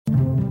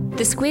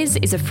The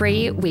Squiz is a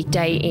free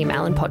weekday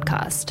email and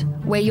podcast.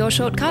 We're your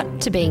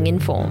shortcut to being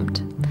informed.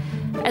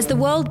 As the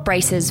world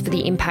braces for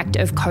the impact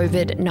of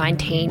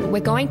COVID-19, we're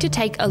going to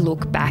take a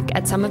look back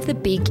at some of the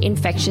big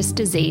infectious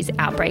disease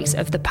outbreaks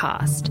of the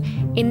past.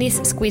 In this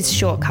Squiz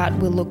shortcut,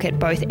 we'll look at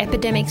both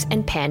epidemics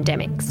and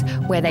pandemics,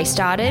 where they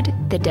started,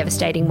 their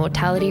devastating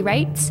mortality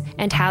rates,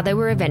 and how they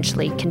were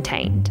eventually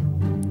contained.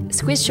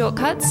 Squiz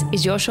Shortcuts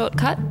is your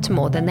shortcut to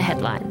more than the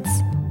headlines.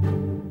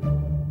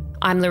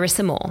 I'm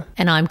Larissa Moore.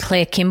 And I'm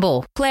Claire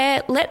Kimball.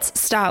 Claire, let's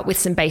start with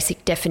some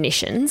basic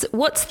definitions.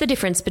 What's the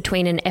difference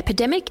between an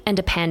epidemic and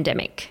a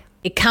pandemic?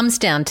 It comes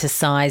down to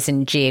size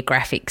and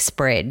geographic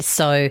spread.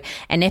 So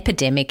an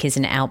epidemic is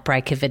an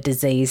outbreak of a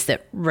disease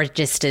that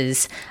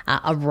registers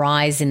a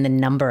rise in the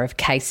number of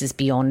cases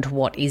beyond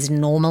what is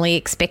normally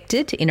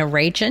expected in a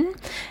region.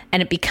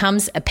 And it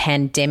becomes a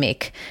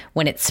pandemic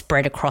when it's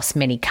spread across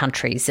many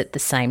countries at the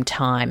same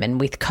time.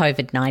 And with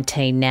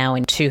COVID-19 now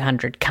in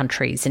 200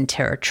 countries and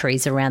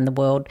territories around the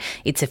world,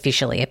 it's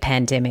officially a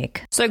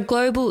pandemic. So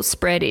global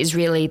spread is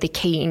really the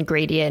key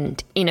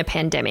ingredient in a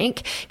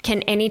pandemic.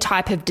 Can any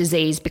type of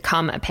disease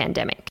become a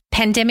pandemic?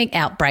 Pandemic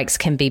outbreaks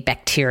can be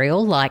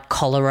bacterial, like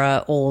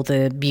cholera or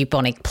the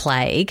bubonic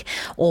plague,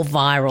 or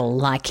viral,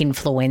 like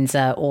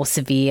influenza or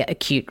severe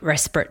acute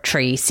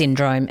respiratory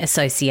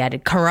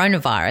syndrome-associated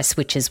coronavirus,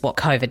 which is what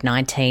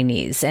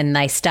COVID-19 is, and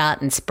they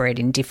start and spread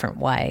in different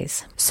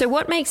ways. So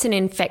what makes an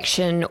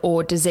infection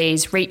or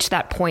disease reach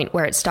that point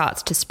where it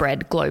starts to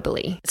spread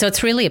globally? So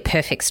it's really a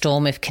perfect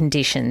storm of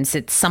conditions.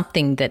 It's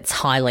something that's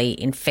highly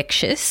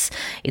infectious,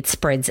 it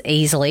spreads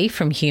easily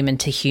from human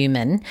to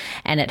human,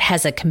 and it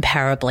has a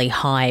comparably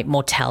high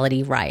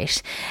mortality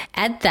rate.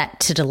 Add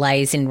that to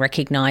delays in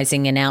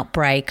recognising an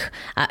outbreak,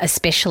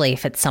 especially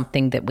if it's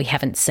something that we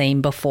haven't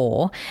seen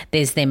before.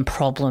 There's then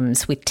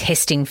problems with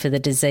testing for the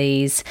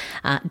disease,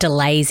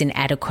 delays in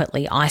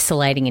adequately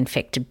isolating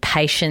infected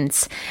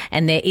patients,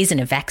 and there isn't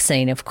a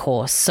vaccine, of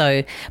course.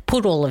 So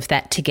put all of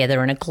that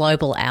together and a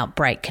global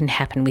outbreak can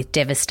happen with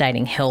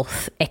devastating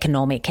health,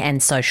 economic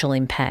and social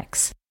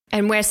impacts.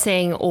 And we're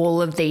seeing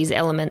all of these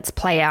elements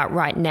play out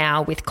right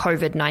now with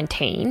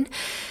COVID-19.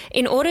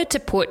 In order to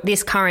put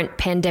this current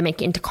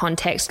pandemic into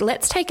context,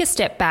 let's take a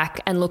step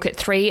back and look at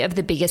three of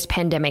the biggest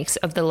pandemics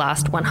of the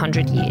last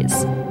 100 years.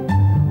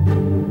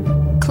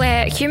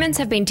 Claire, humans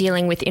have been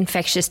dealing with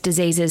infectious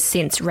diseases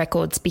since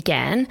records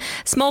began.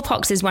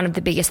 Smallpox is one of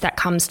the biggest that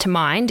comes to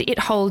mind. It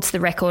holds the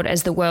record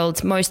as the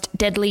world's most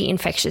deadly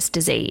infectious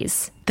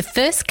disease. The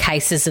first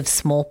cases of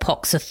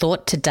smallpox are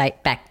thought to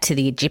date back to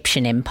the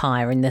Egyptian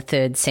Empire in the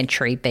 3rd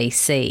century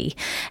BC.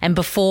 And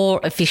before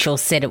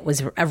officials said it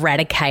was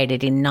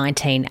eradicated in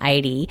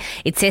 1980,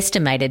 it's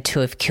estimated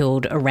to have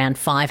killed around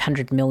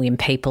 500 million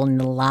people in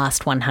the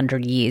last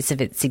 100 years of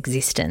its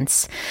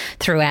existence.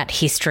 Throughout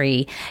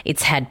history,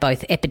 it's had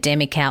both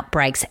epidemic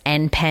outbreaks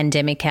and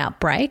pandemic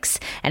outbreaks,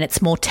 and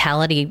its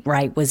mortality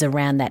rate was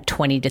around that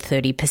 20 to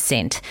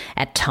 30%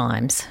 at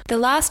times. The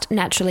last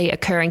naturally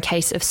occurring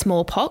case of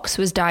smallpox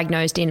was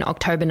diagnosed in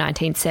October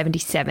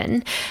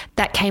 1977.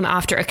 That came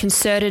after a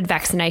concerted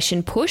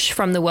vaccination push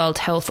from the World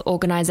Health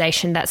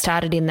Organization that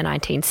started in the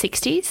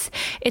 1960s.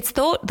 It's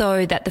thought,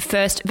 though, that the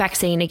first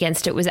vaccine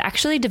against it was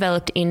actually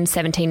developed in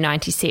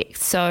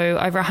 1796, so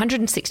over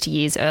 160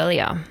 years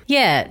earlier.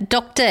 Yeah,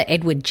 Dr.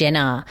 Edward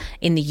Jenner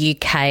in the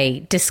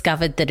UK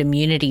discovered that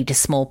immunity to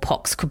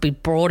smallpox could be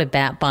brought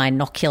about by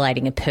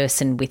inoculating a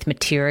person with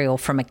material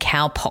from a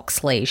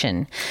cowpox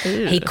lesion.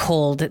 Ew. He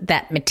called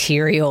that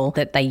material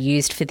that they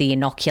used for the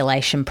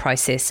inoculation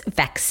process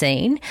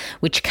vaccine,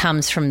 which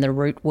comes from the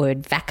root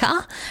word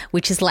vacca,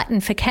 which is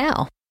Latin for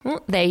cow.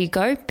 Well, there you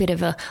go. Bit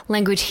of a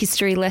language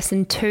history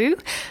lesson too.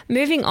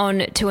 Moving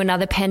on to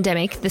another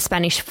pandemic, the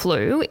Spanish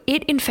flu.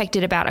 It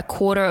infected about a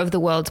quarter of the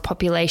world's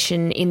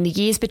population in the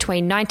years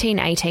between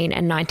 1918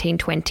 and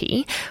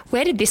 1920.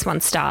 Where did this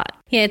one start?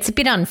 Yeah, it's a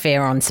bit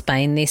unfair on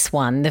Spain, this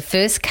one. The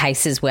first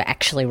cases were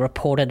actually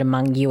reported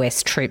among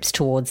US troops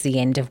towards the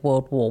end of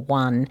World War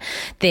I.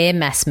 Their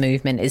mass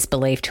movement is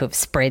believed to have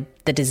spread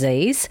the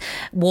disease.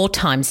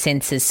 Wartime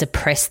censors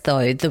suppressed,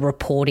 though, the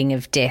reporting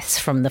of deaths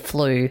from the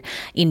flu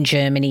in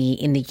Germany,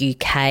 in the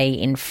UK,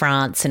 in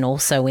France, and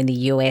also in the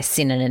US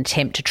in an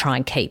attempt to try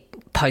and keep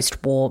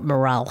post-war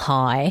morale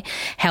high.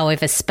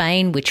 However,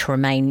 Spain, which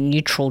remained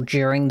neutral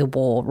during the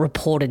war,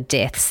 reported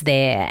deaths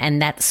there,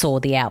 and that saw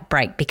the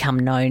outbreak become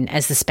known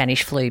as the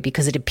Spanish flu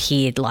because it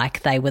appeared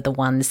like they were the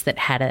ones that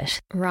had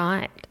it.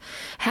 Right.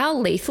 How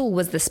lethal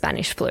was the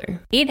Spanish flu?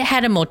 It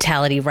had a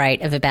mortality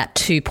rate of about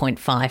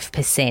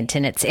 2.5%,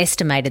 and it's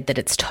estimated that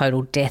its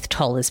total death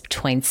toll is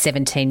between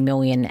 17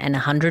 million and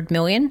 100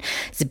 million.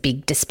 There's a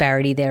big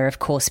disparity there, of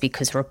course,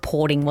 because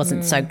reporting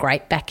wasn't so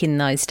great back in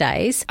those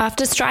days.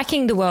 After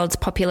striking the world's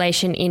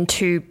population in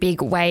two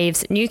big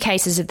waves, new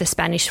cases of the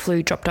Spanish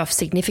flu dropped off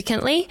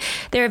significantly.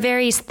 There are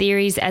various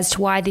theories as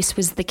to why this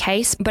was the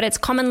case, but it's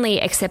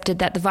commonly accepted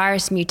that the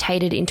virus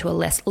mutated into a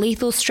less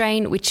lethal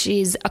strain, which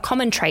is a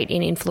common trait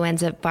in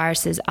influenza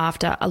viruses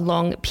after a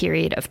long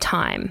period of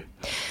time.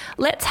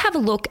 Let's have a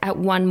look at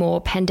one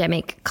more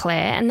pandemic,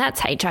 Claire, and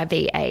that's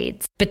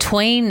HIV/AIDS.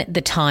 Between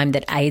the time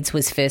that AIDS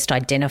was first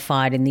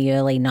identified in the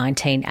early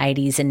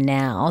 1980s and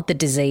now, the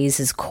disease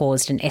has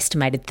caused an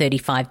estimated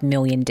 35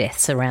 million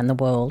deaths around the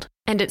world.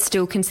 And it's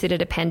still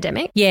considered a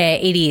pandemic? Yeah,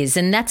 it is.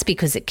 And that's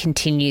because it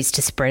continues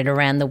to spread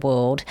around the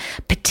world,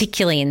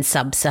 particularly in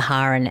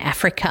sub-Saharan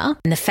Africa.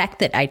 And the fact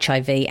that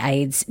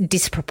HIV/AIDS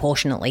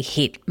disproportionately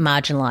hit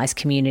marginalised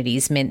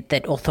communities meant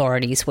that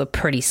authorities were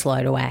pretty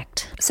slow to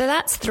act. So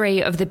that's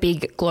 3 of the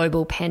big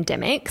global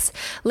pandemics.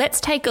 Let's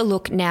take a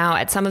look now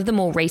at some of the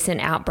more recent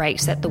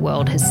outbreaks that the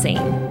world has seen.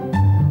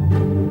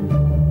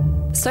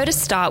 So to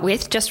start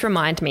with, just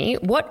remind me,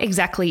 what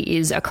exactly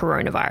is a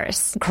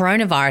coronavirus?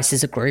 Coronavirus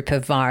is a group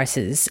of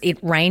viruses. It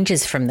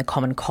ranges from the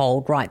common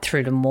cold right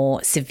through to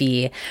more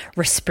severe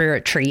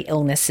respiratory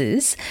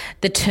illnesses.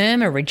 The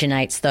term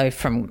originates, though,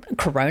 from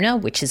corona,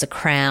 which is a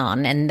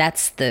crown, and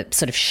that's the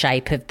sort of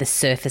shape of the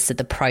surface of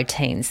the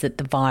proteins that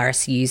the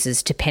virus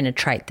uses to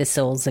penetrate the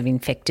cells of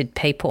infected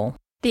people.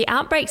 The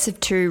outbreaks of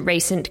 2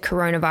 recent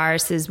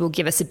coronaviruses will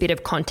give us a bit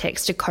of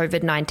context to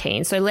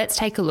COVID-19, so let's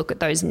take a look at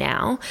those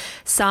now.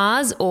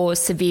 SARS, or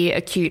Severe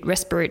Acute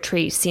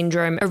Respiratory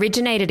Syndrome,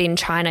 originated in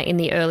China in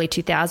the early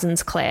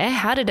 2000s. Claire,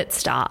 how did it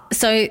start?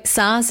 So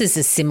SARS is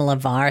a similar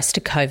virus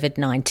to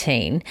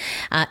COVID-19.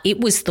 It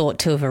was thought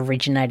to have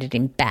originated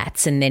in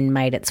bats and then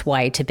made its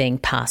way to being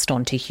passed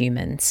on to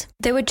humans.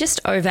 There were just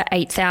over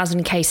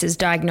 8,000 cases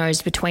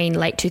diagnosed between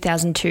late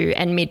 2002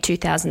 and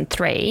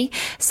mid-2003.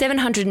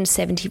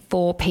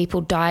 774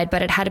 people died,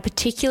 but it had a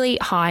particularly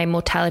high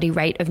mortality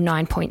rate of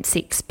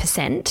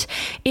 9.6%.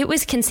 It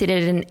was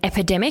considered an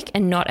epidemic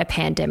and not a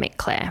pandemic,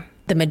 Claire.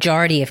 The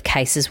majority of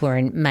cases were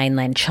in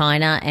mainland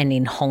China and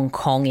in Hong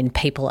Kong in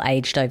people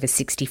aged over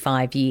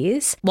 65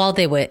 years. While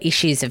there were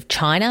issues of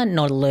China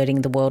not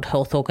alerting the World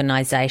Health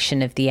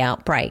Organization of the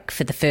outbreak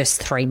for the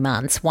first 3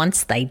 months,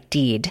 once they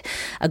did,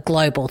 a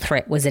global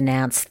threat was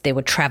announced. There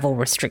were travel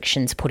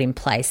restrictions put in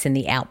place and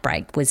the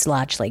outbreak was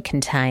largely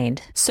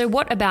contained. So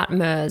what about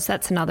MERS?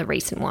 That's another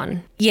recent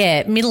one.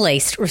 Yeah, Middle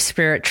East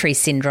Respiratory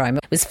Syndrome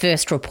was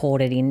first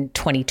reported in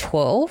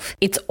 2012.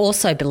 It's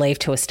also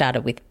believed to have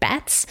started with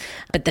bats,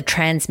 but the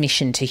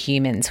transmission to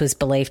humans was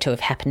believed to have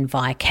happened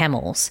via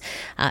camels.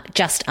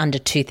 Just under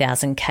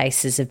 2,000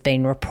 cases have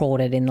been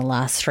reported in the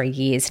last 3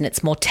 years, and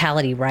its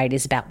mortality rate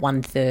is about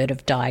 1/3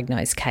 of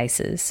diagnosed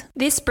cases.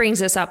 This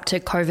brings us up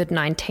to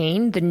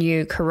COVID-19, the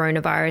new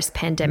coronavirus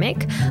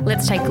pandemic.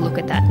 Let's take a look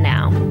at that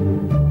now.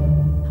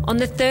 On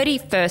the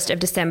 31st of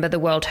December, the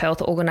World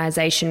Health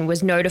Organization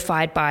was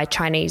notified by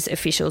Chinese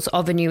officials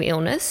of a new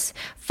illness.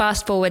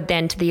 Fast forward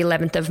then to the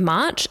 11th of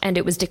March and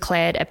it was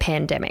declared a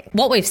pandemic.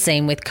 What we've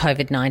seen with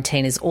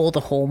COVID-19 is all the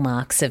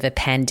hallmarks of a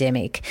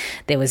pandemic.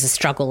 There was a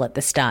struggle at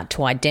the start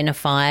to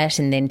identify it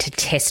and then to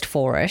test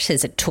for it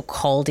as it took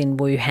hold in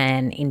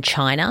Wuhan in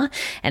China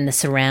and the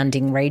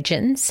surrounding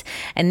regions.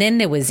 And then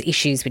there was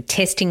issues with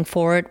testing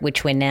for it,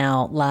 which we're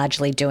now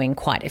largely doing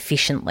quite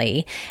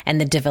efficiently, and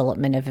the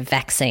development of a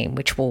vaccine,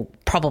 which will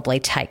probably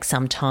take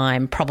some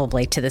time,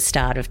 probably to the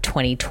start of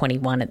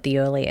 2021 at the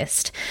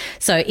earliest.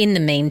 So in the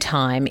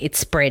meantime, it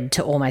spread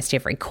to almost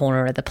every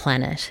corner of the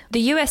planet. The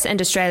US and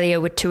Australia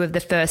were 2 of the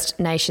first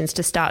nations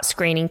to start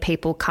screening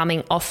people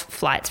coming off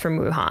flights from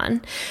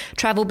Wuhan.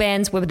 Travel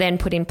bans were then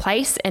put in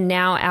place and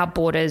now our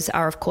borders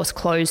are of course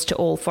closed to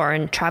all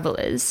foreign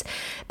travellers.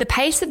 The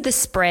pace of the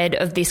spread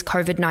of this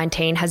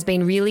COVID-19 has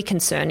been really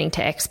concerning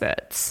to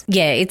experts.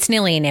 Yeah, it's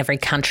nearly in every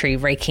country,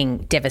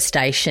 wreaking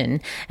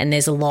devastation, and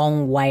there's a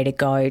long way to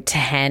go to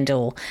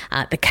handle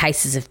the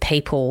cases of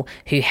people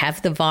who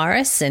have the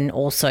virus and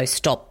also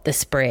stop the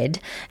spread.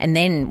 And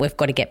then we've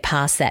got to get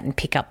past that and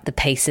pick up the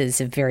pieces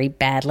of very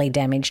badly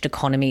damaged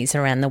economies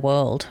around the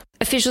world.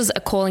 Officials are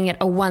calling it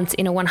a once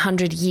in a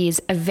 100 years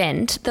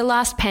event. The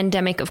last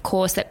pandemic, of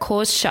course, that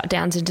caused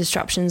shutdowns and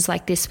disruptions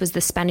like this was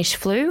the Spanish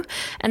flu,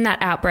 and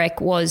that outbreak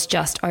was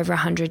just over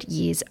 100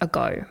 years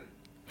ago.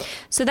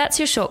 So that's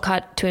your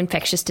shortcut to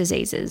infectious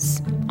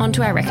diseases. On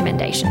to our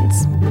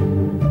recommendations.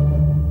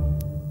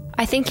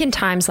 I think in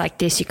times like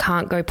this, you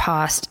can't go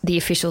past the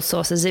official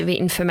sources of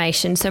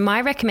information. So my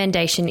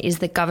recommendation is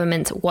the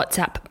government's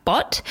WhatsApp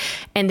bot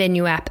and their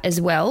new app as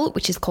well,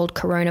 which is called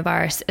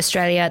Coronavirus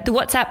Australia. The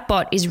WhatsApp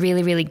bot is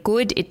really, really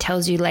good. It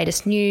tells you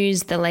latest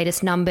news, the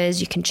latest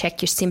numbers. You can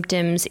check your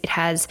symptoms. It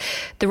has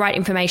the right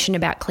information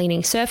about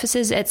cleaning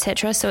surfaces,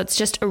 etc. So it's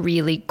just a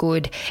really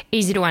good,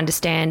 easy to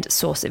understand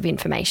source of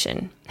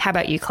information. How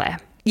about you, Claire?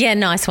 Yeah,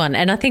 nice one.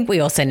 And I think we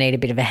also need a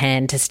bit of a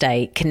hand to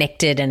stay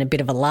connected and a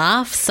bit of a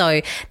laugh.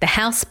 So the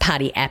House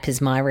Party app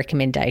is my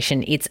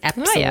recommendation. It's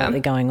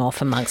absolutely going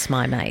off amongst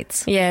my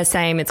mates. Yeah,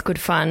 same. It's good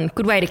fun.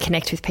 Good way to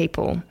connect with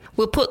people.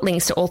 We'll put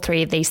links to all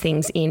 3 of these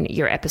things in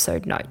your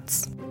episode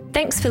notes.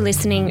 Thanks for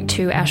listening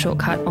to our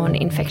shortcut on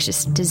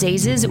infectious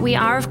diseases. We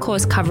are, of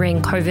course,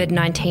 covering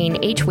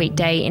COVID-19 each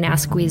weekday in our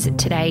Squiz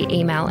Today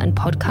email and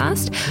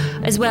podcast,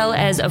 as well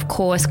as, of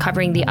course,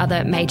 covering the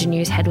other major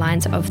news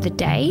headlines of the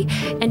day.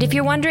 And if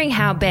you're wondering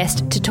how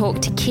best to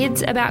talk to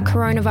kids about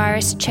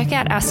coronavirus, check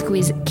out our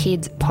Squiz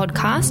Kids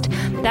podcast.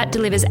 That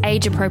delivers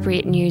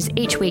age-appropriate news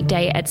each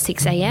weekday at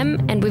 6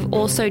 a.m. And we've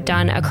also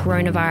done a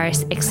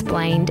Coronavirus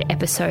Explained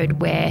episode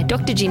where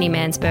Dr. Ginny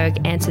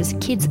Mansberg answers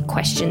kids'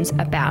 questions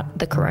about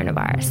the coronavirus.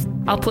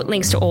 I'll put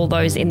links to all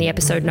those in the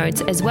episode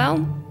notes as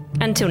well.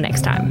 Until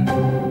next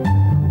time.